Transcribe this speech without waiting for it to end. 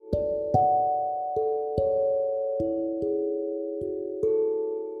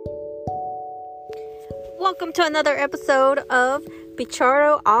welcome to another episode of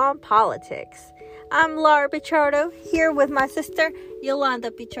Pichardo on Politics. I'm Laura Pichardo, here with my sister,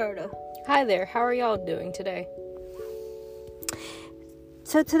 Yolanda Pichardo. Hi there, how are y'all doing today?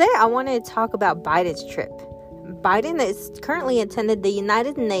 So today I wanted to talk about Biden's trip. Biden is currently attending the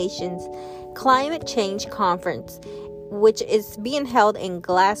United Nations Climate Change Conference, which is being held in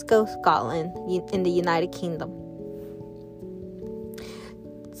Glasgow, Scotland, in the United Kingdom.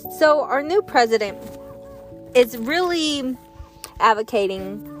 So our new president is really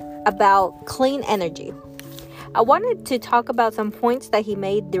advocating about clean energy. I wanted to talk about some points that he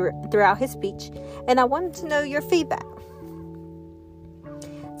made throughout his speech, and I wanted to know your feedback.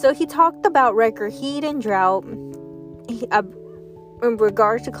 So he talked about record heat and drought in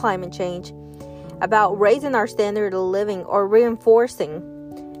regards to climate change, about raising our standard of living or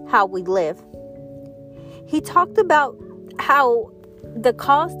reinforcing how we live. He talked about how the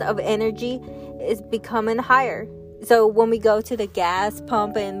cost of energy is becoming higher. So when we go to the gas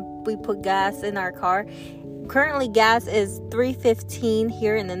pump and we put gas in our car, currently gas is $3.15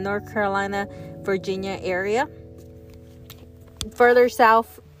 here in the North Carolina, Virginia area. Further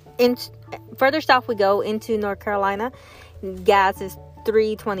south we go into North Carolina, gas is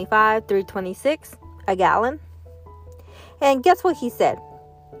 $3.25, $3.26 a gallon. And guess what he said?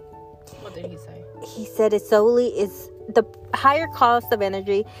 What did he say? He said it solely is the higher cost of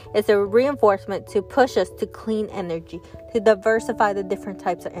energy is a reinforcement to push us to clean energy, to diversify the different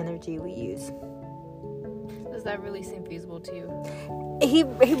types of energy we use. Does that really seem feasible to you? He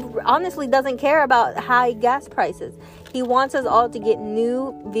honestly doesn't care about high gas prices. He wants us all to get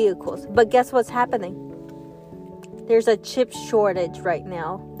new vehicles. But guess what's happening? There's a chip shortage right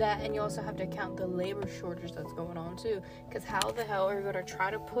now. That, and you also have to count the labor shortage that's going on too. Because how the hell are you going to try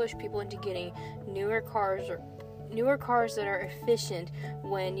to push people into getting newer cars that are efficient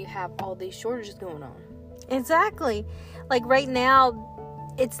when you have all these shortages going on? Exactly. Like right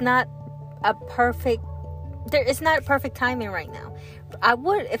now, it's not perfect timing right now.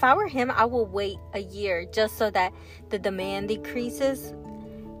 If I were him, I would wait a year just so that the demand decreases,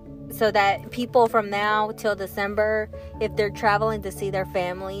 so that people from now till December, if they're traveling to see their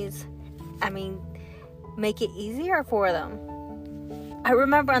families, make it easier for them. I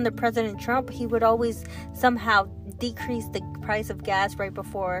remember under President Trump, he would always somehow decrease the price of gas right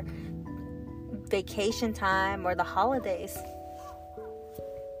before vacation time or the holidays.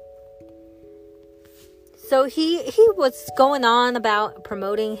 So he was going on about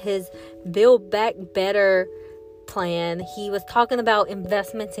promoting his Build Back Better plan. He was talking about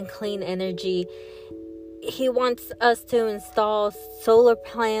investments in clean energy. He wants us to install solar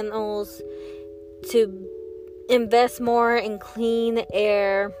panels, to invest more in clean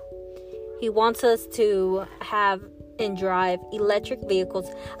air. He wants us to have and drive electric vehicles.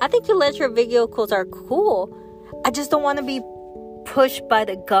 I think electric vehicles are cool. I just don't want to be pushed by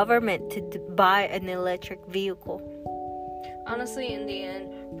the government to buy an electric vehicle. Honestly, in the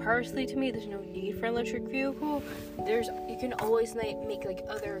end, personally to me, there's no need for an electric vehicle. You can always make like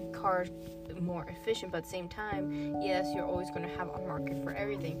other cars more efficient, but at the same time, yes, you're always going to have a market for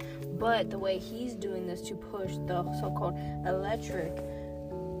everything. But the way he's doing this to push the so-called electric,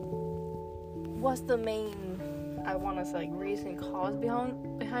 what's the main, reason, cause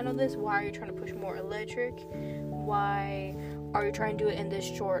behind all this? Why are you trying to push more electric? Why are you trying to do it in this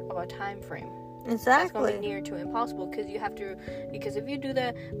short of a time frame? Exactly. That's going to be near to impossible because if you do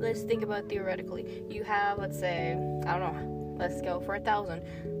that, let's think about theoretically. You have, let's say, let's go for 1,000.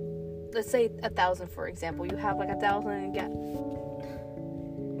 Let's say 1,000, for example. You have like 1,000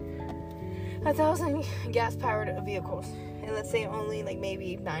 gas-powered vehicles. And let's say only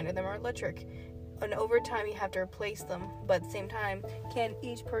maybe 9 of them are electric. And over time, you have to replace them. But at the same time, can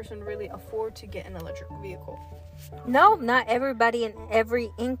each person really afford to get an electric vehicle? No, not everybody in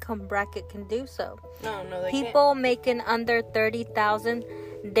every income bracket can do so. No, they People can't. making under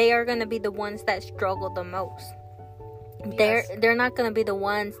 $30,000, they are going to be the ones that struggle the most. Yes. They're not going to be the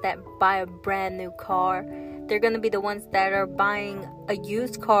ones that buy a brand new car. They're going to be the ones that are buying a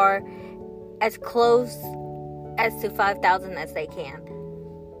used car as close as to $5,000 as they can,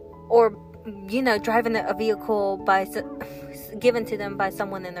 or driving a vehicle given to them by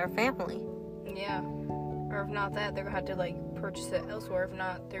someone in their family. Yeah. Or if not that, they're going to have to purchase it elsewhere. If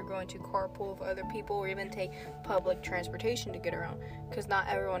not, they're going to carpool with other people or even take public transportation to get around, because not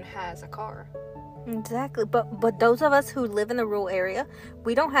everyone has a car. Exactly. But those of us who live in the rural area,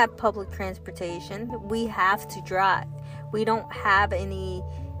 we don't have public transportation. We have to drive. We don't have any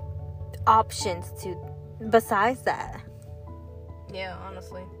options besides that. Yeah,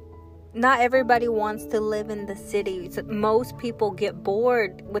 honestly. Not everybody wants to live in the city. So most people get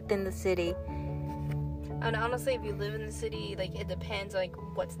bored within the city. And honestly, if you live in the city, like, it depends, like,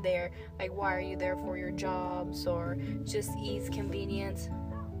 what's there. Like, why are you there for your jobs or just ease, convenience?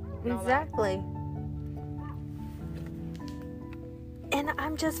 Exactly. And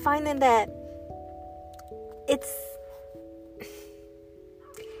I'm just finding that it's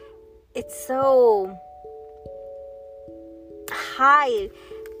so high.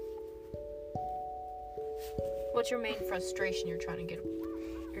 What's your main frustration you're trying to get?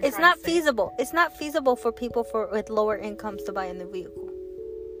 It's not feasible. It's not feasible for people with lower incomes to buy a new vehicle.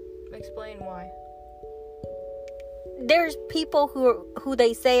 Explain why. There's people who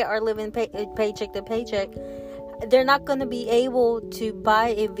they say are living paycheck to paycheck. They're not going to be able to buy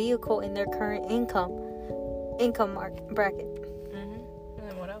a vehicle in their current income bracket. And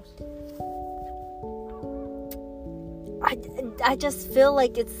then what else? I just feel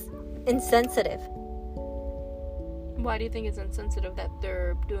like it's insensitive. Why do you think it's insensitive that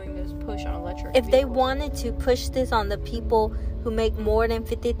they're doing this push on electric If vehicles? they wanted to push this on the people who make more than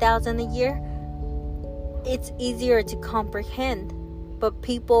 $50,000 a year, it's easier to comprehend. But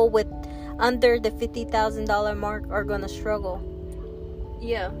people with under the $50,000 mark are going to struggle.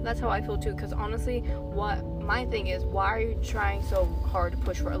 Yeah, that's how I feel too. Because honestly, what my thing is, why are you trying so hard to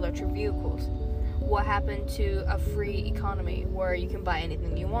push for electric vehicles? What happened to a free economy where you can buy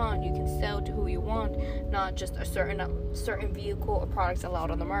anything you want, you can sell to who you want, not just a certain vehicle or products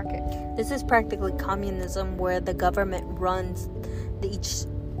allowed on the market? This is practically communism, where the government runs each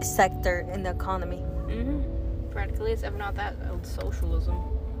sector in the economy. Practically, it's if not that, socialism.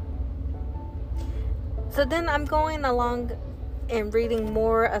 So then I'm going along and reading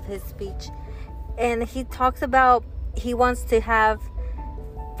more of his speech, and he talks about he wants to have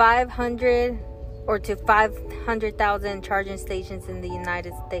 500 or to 500,000 charging stations in the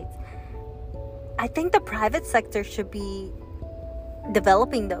United States. I think the private sector should be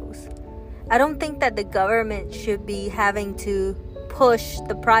developing those. I don't think that the government should be having to push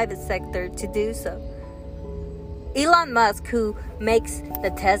the private sector to do so. Elon Musk, who makes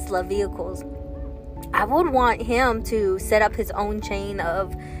the Tesla vehicles, I would want him to set up his own chain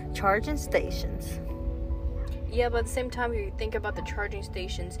of charging stations. Yeah, but at the same time, if you think about the charging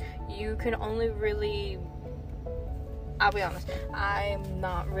stations, you can only really... I'll be honest, I'm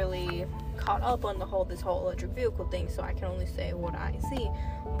not really caught up on this whole electric vehicle thing, so I can only say what I see.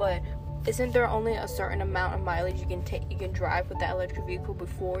 But isn't there only a certain amount of mileage you can drive with that electric vehicle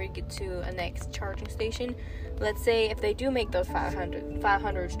before you get to a next charging station? Let's say if they do make those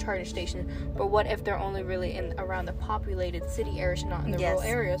 500 charging stations, but what if they're only really in around the populated city areas, not in the rural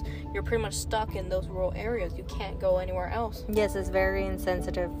areas? You're pretty much stuck in those rural areas. You can't go anywhere else. Yes, it's very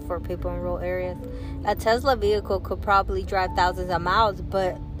insensitive for people in rural areas. A Tesla vehicle could probably drive thousands of miles,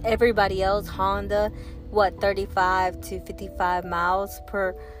 but everybody else, Honda, 35 to 55 miles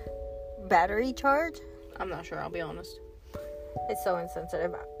per battery charge? I'm not sure, I'll be honest. It's so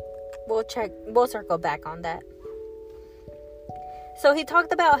insensitive. We'll circle back on that. So he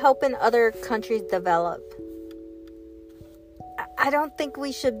talked about helping other countries develop. I don't think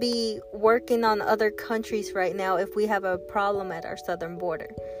we should be working on other countries right now if we have a problem at our southern border.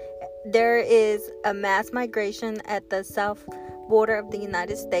 There is a mass migration at the south border of the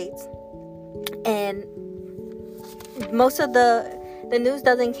United States, and most of the news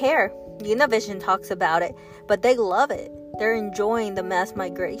doesn't care. Univision talks about it, but they love it. They're enjoying the mass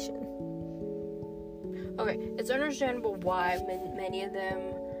migration. Okay, it's understandable why many of them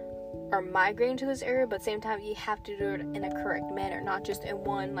are migrating to this area, but at the same time, you have to do it in a correct manner, not just in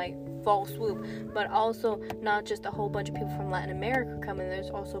one, fall swoop, but also not just a whole bunch of people from Latin America coming.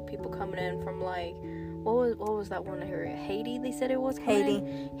 There's also people coming in from, what was that one area? Haiti, they said it was? Haiti,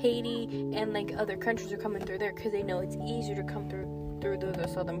 and, other countries are coming through there because they know it's easier to come through the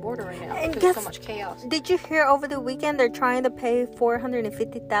southern border right now because there's so much chaos. Did you hear over the weekend they're trying to pay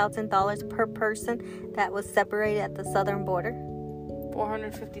 $450,000 per person that was separated at the southern border?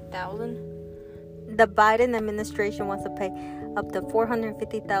 $450,000? The Biden administration wants to pay up to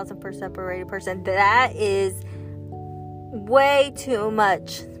 $450,000 per separated person. That is way too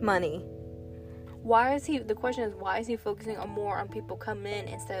much money. The question is, why is he focusing more on people coming in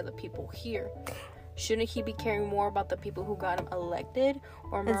instead of the people here? Shouldn't he be caring more about the people who got him elected,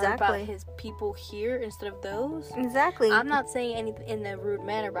 or more about his people here instead of those? Exactly. I'm not saying anything in a rude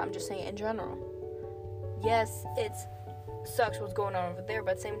manner, but I'm just saying in general. Yes, it sucks what's going on over there,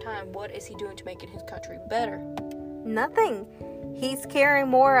 but at the same time, what is he doing to make his country better? Nothing. He's caring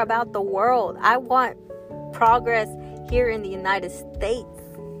more about the world. I want progress here in the United States.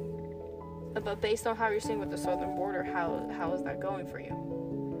 But based on how you're seeing with the southern border, how is that going for you?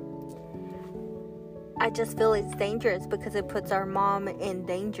 I just feel it's dangerous because it puts our mom in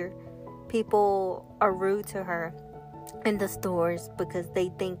danger. people are rude to her in the stores because they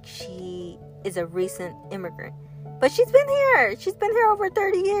think she is a recent immigrant. But she's been here. She's been here over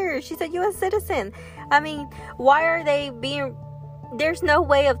 30 years. She's a U.S. citizen. I mean, why are they being... There's no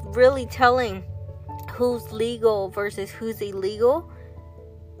way of really telling who's legal versus who's illegal.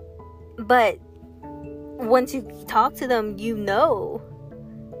 But once you talk to them, you know.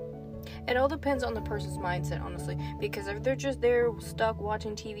 It all depends on the person's mindset, honestly. Because if they're just there stuck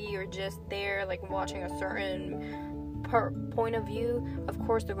watching TV or just there, like, watching a certain point of view, of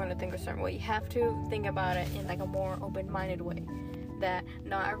course they're going to think a certain way. You have to think about it in, like, a more open-minded way. That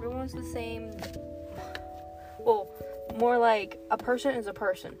not everyone's the same. Well, more like a person is a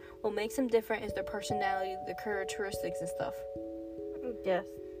person. What makes them different is their personality, their characteristics and stuff. Yes.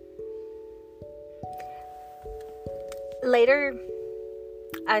 Later,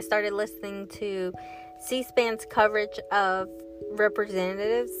 I started listening to C-SPAN's coverage of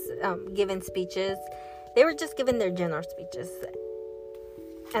representatives giving speeches. They were just giving their general speeches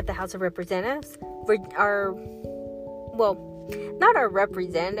at the House of Representatives. Not our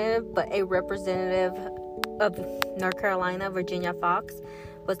representative, but a representative of North Carolina, Virginia Foxx,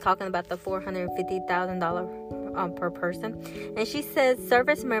 was talking about the $450,000 per person. And she says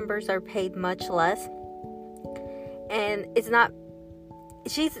service members are paid much less. And it's not...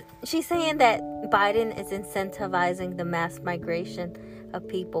 She's saying that Biden is incentivizing the mass migration of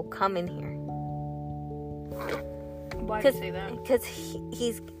people coming here. Why do you say that? Because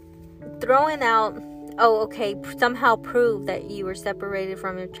he's throwing out, somehow prove that you were separated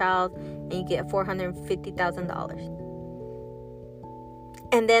from your child and you get $450,000.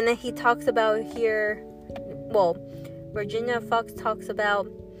 And then he talks about here, Virginia Foxx talks about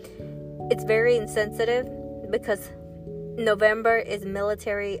it's very insensitive because November is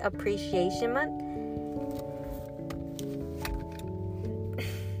Military Appreciation Month.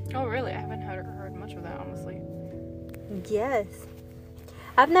 Oh, really? I haven't heard much of that, honestly. Yes.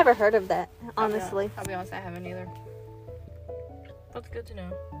 I've never heard of that, honestly. I'll be honest, I haven't either. That's good to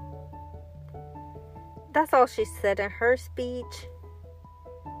know. That's all she said in her speech.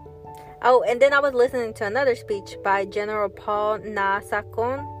 Oh, and then I was listening to another speech by General Paul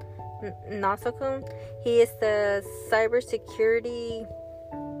Nassakun. He is the cybersecurity...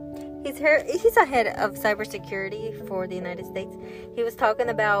 He's a head of cybersecurity for the United States. He was talking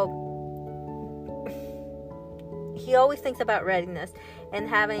about... He always thinks about readiness and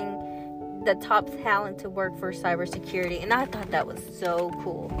having the top talent to work for cybersecurity. And I thought that was so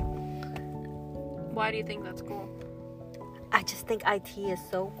cool. Why do you think that's cool? I just think IT is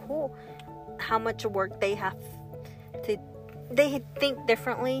so cool. How much work they have to... They think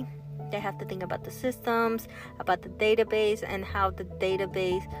differently. They have to think about the systems, about the database, and how the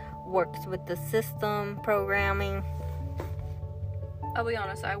database works with the system programming. I'll be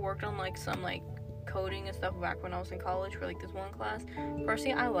honest, I worked on some coding and stuff back when I was in college for this one class.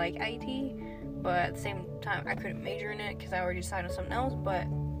 Personally, I like IT, but at the same time I couldn't major in it because I already decided on something else. But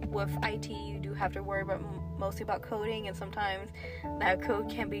with IT, you do have to worry about mostly about coding, and sometimes that code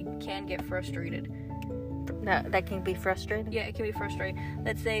can get frustrated. That can be frustrating. Yeah, it can be frustrating.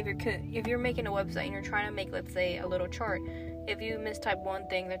 Let's say if you're making a website and you're trying to make, let's say, a little chart. If you mistype one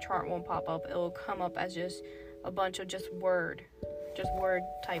thing, the chart won't pop up. It will come up as just a bunch of word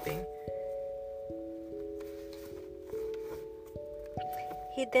typing.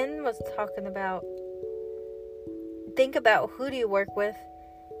 He then was talking about, think about who do you work with,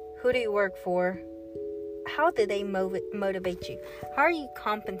 who do you work for, how do they motivate you, how are you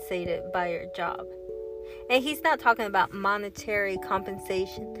compensated by your job? And he's not talking about monetary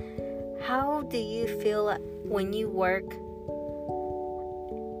compensation. How do you feel when you work?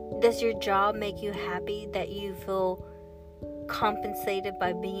 Does your job make you happy, that you feel compensated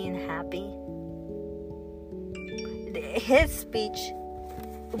by being happy? His speech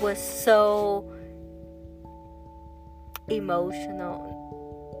was so emotional.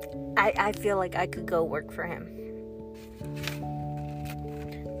 I feel like I could go work for him.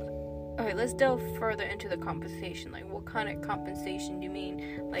 Okay, let's delve further into the compensation. What kind of compensation do you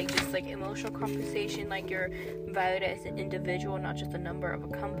mean? Just emotional compensation, you're valued as an individual, not just a number of a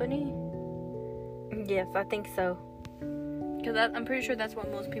company? Yes, I think so. Because I'm pretty sure that's what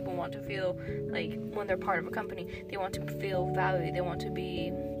most people want to feel when they're part of a company. They want to feel valued. They want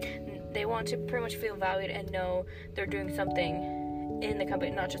to pretty much feel valued and know they're doing something in the company,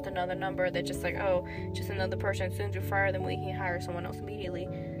 not just another number that's just just another person. As soon as you fire them, we can hire someone else immediately.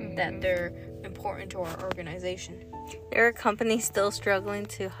 That they're important to our organization. There are companies still struggling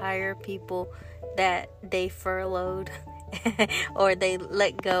to hire people that they furloughed or they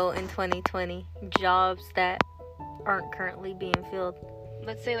let go in 2020. Jobs that aren't currently being filled.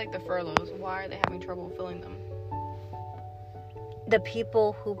 let's say like the furloughs, why are they having trouble filling them? The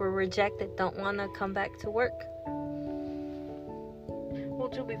people who were rejected don't want to come back to work. Well,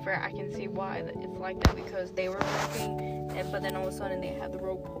 to be fair, I can see why it's like that, because they were working, but then all of a sudden they had the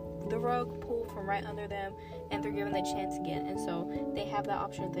rug pulled from right under them, and they're given the chance again, and so they have that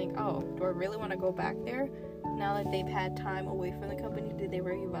option to think, oh, do I really want to go back there now that they've had time away from the company? Did they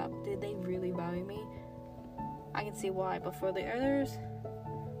really value me? I can see why, but for the others,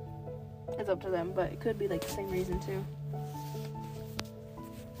 it's up to them. But it could be like the same reason too.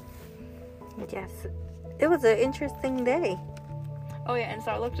 Yes, it was an interesting day. Oh yeah, and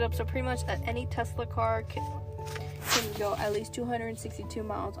so I looked it up. So pretty much any Tesla car can go at least 262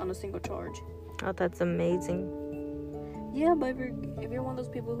 miles on a single charge. Oh, that's amazing. Yeah, but if you're one of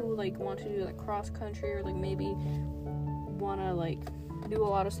those people who like want to do like cross country, or like maybe want to like do a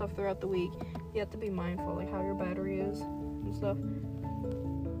lot of stuff throughout the week, you have to be mindful like how your battery is and stuff.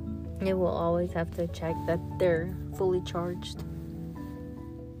 You will always have to check that they're fully charged.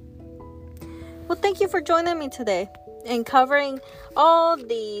 Well, thank you for joining me today and covering all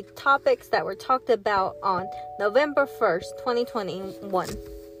the topics that were talked about on November 1st, 2021.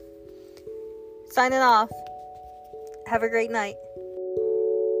 Signing off. Have a great night.